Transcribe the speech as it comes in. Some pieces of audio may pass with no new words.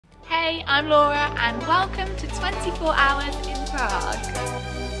Hey, I'm Laura and welcome to 24 Hours in Prague.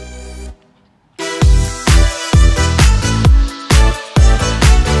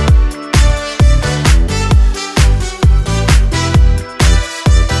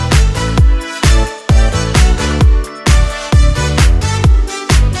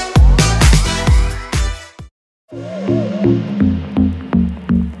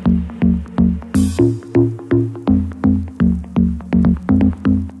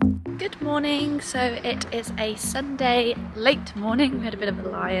 So it is a Sunday late morning. We had a bit of a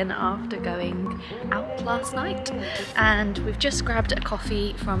lie-in after going out last night, and we've just grabbed a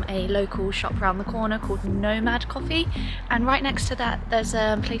coffee from a local shop around the corner called Nomad Coffee, and right next to that there's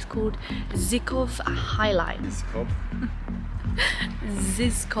a place called Zizkov Highline.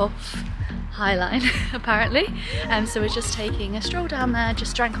 Zizkov Highline apparently. So we're just taking a stroll down there,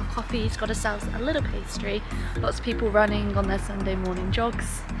 just drank our coffees, got ourselves a little pastry, lots of people running on their Sunday morning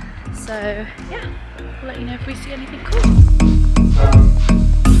jogs. So yeah, we'll let you know if we see anything cool.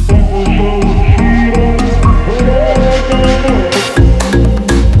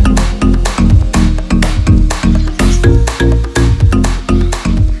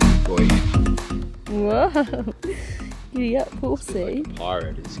 Whoa, giddy up horsey. Like a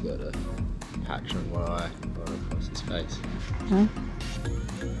pirate who's got a patch on one eye right across his face. Huh?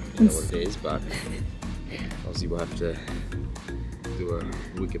 I don't know what it is, but obviously we'll have to do a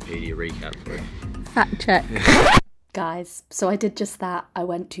Wikipedia recap for it. Fact check. Guys, so I did just that. I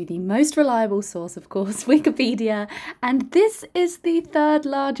went to the most reliable source, of course, Wikipedia, and this is the third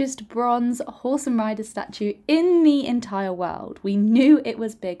largest bronze horse and rider statue in the entire world. We knew it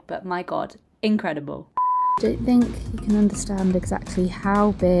was big, but my god, incredible. I don't think you can understand exactly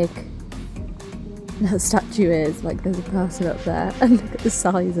how big that statue is. Like, there's a person up there, and look at the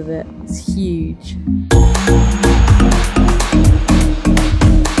size of it. It's huge.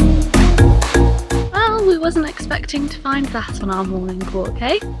 We wasn't expecting to find that on our morning walk,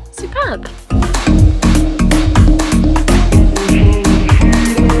 eh? Superb! What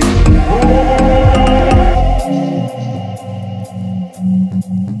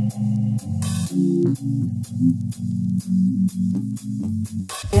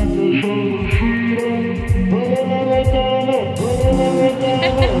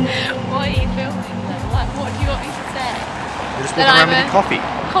are you filming though? What do you want me to say? We're just walking around with a coffee.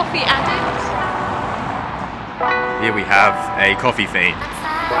 Coffee addict? Here we have a coffee fiend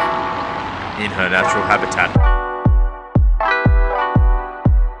in her natural habitat.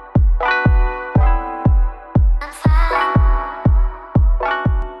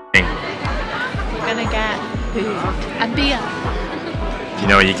 We're gonna get food and beer. Do you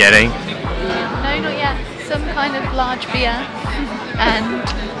know what you're getting? No, not yet. Some kind of large beer and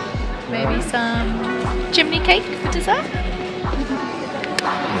maybe some chimney cake for dessert.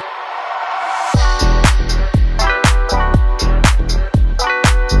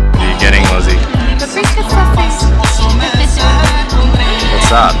 Paprika sausage. What's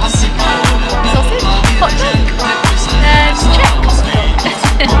that? Sausage? Hot dog? Check.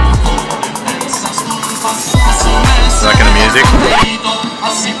 Is that kind of music?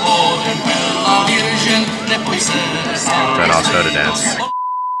 Don't ask her to dance.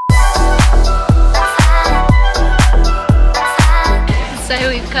 So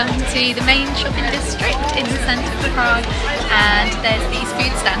we've come to the main shopping district in the centre of Prague, and there's these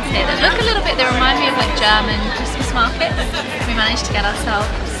food stands here that look a little bit, they remind me of like German Christmas markets. We managed to get ourselves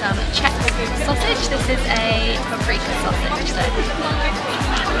some Czech sausage. This is a paprika sausage.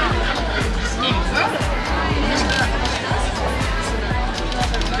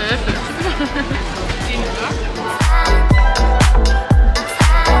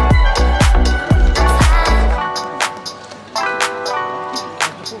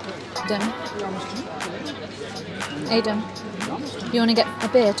 Adam, you want to get a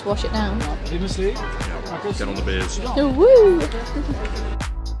beer to wash it down? Get on the beers. Oh, woo!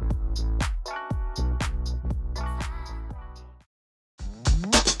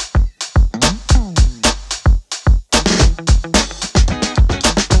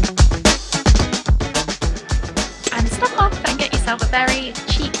 And stop off and get yourself a very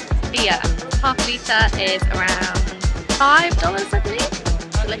cheap beer. Half a litre is around $5, I believe.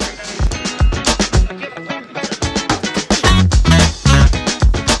 Delicious.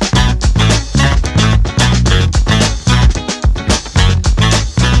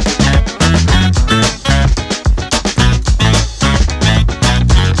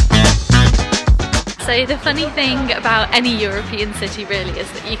 So the funny thing about any European city really is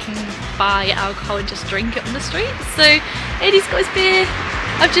that you can buy alcohol and just drink it on the street. So Eddie's got his beer,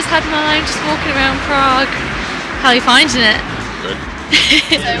 I've just had mine, just walking around Prague. How are you finding it? Good.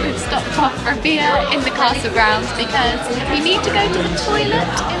 So we've stopped off for a beer in the castle grounds because if you need to go to the toilet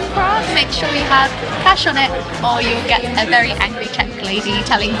in Prague, make sure you have cash on it or you'll get a very angry Czech lady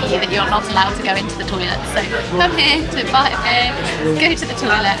telling you that you're not allowed to go into the toilet. So come here to buy a beer, go to the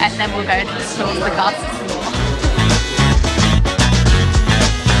toilet, and then we'll go and explore the castle some more.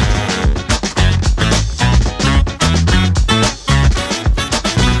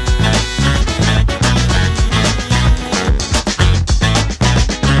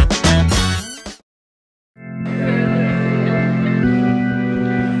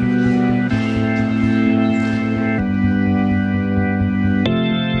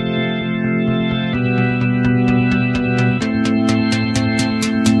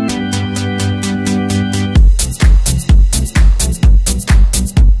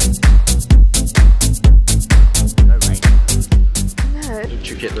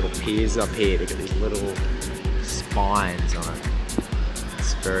 Little piers up here, they've got these little spines on it.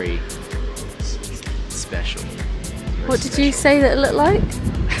 It's very special. What did you say that it looked like?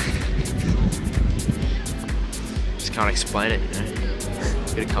 Just can't explain it, you know.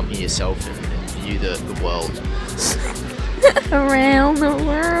 You've got to come here yourself and view the world. Around the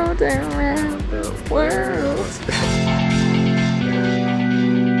world, around the world.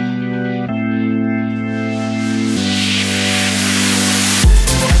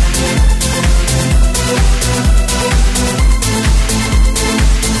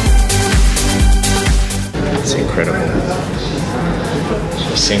 It's incredible.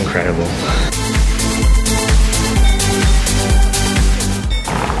 It's incredible.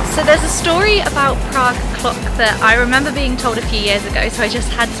 So there's a story about Prague clock that I remember being told a few years ago, so I just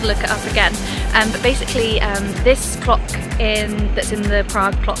had to look it up again. But basically, this clock that's in the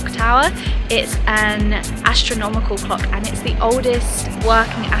Prague clock tower, it's an astronomical clock, and it's the oldest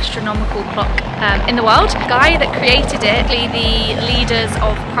working astronomical clock in the world. The guy that created it, the leaders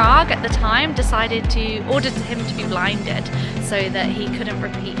of Prague at the time, ordered him to be blinded so that he couldn't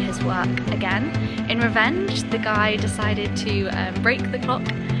repeat his work again. In revenge, the guy decided to break the clock.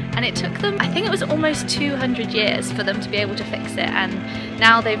 And it took them, I think it was almost 200 years for them to be able to fix it, and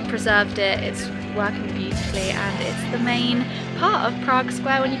now they've preserved it, it's working beautifully, and it's the main part of Prague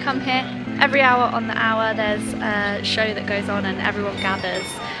Square when you come here. Every hour on the hour there's a show that goes on and everyone gathers.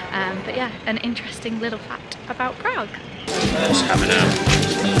 But yeah, an interesting little fact about Prague. Just having a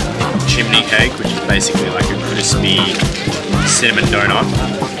chimney cake, which is basically like a crispy cinnamon donut.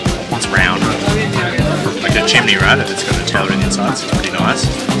 It's round, like a chimney, right? And it's got a tail in the inside, so it's pretty nice.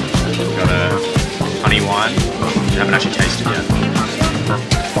 We've got a honey wine. I haven't actually tasted it yet.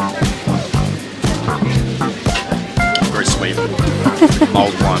 Very sweet.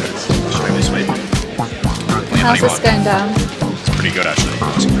 Old wine, it's extremely sweet. How's this going down? It's pretty good actually,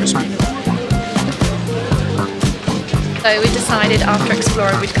 nice and crispy. So we decided after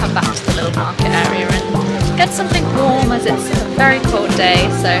exploring we'd come back to the little market area and get something warm as it's a very cold day,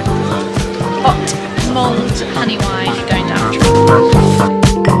 so hot mulled honey wine going down.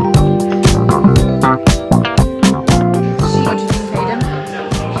 What do you think, Aiden?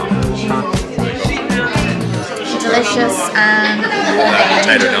 Delicious and warm.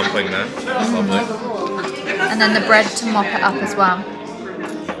 Potato dumpling there, that's lovely. And then the bread to mop it up as well.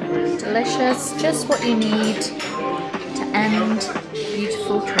 Delicious, just what you need to end a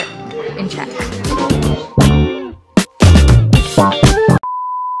beautiful trip in Czech.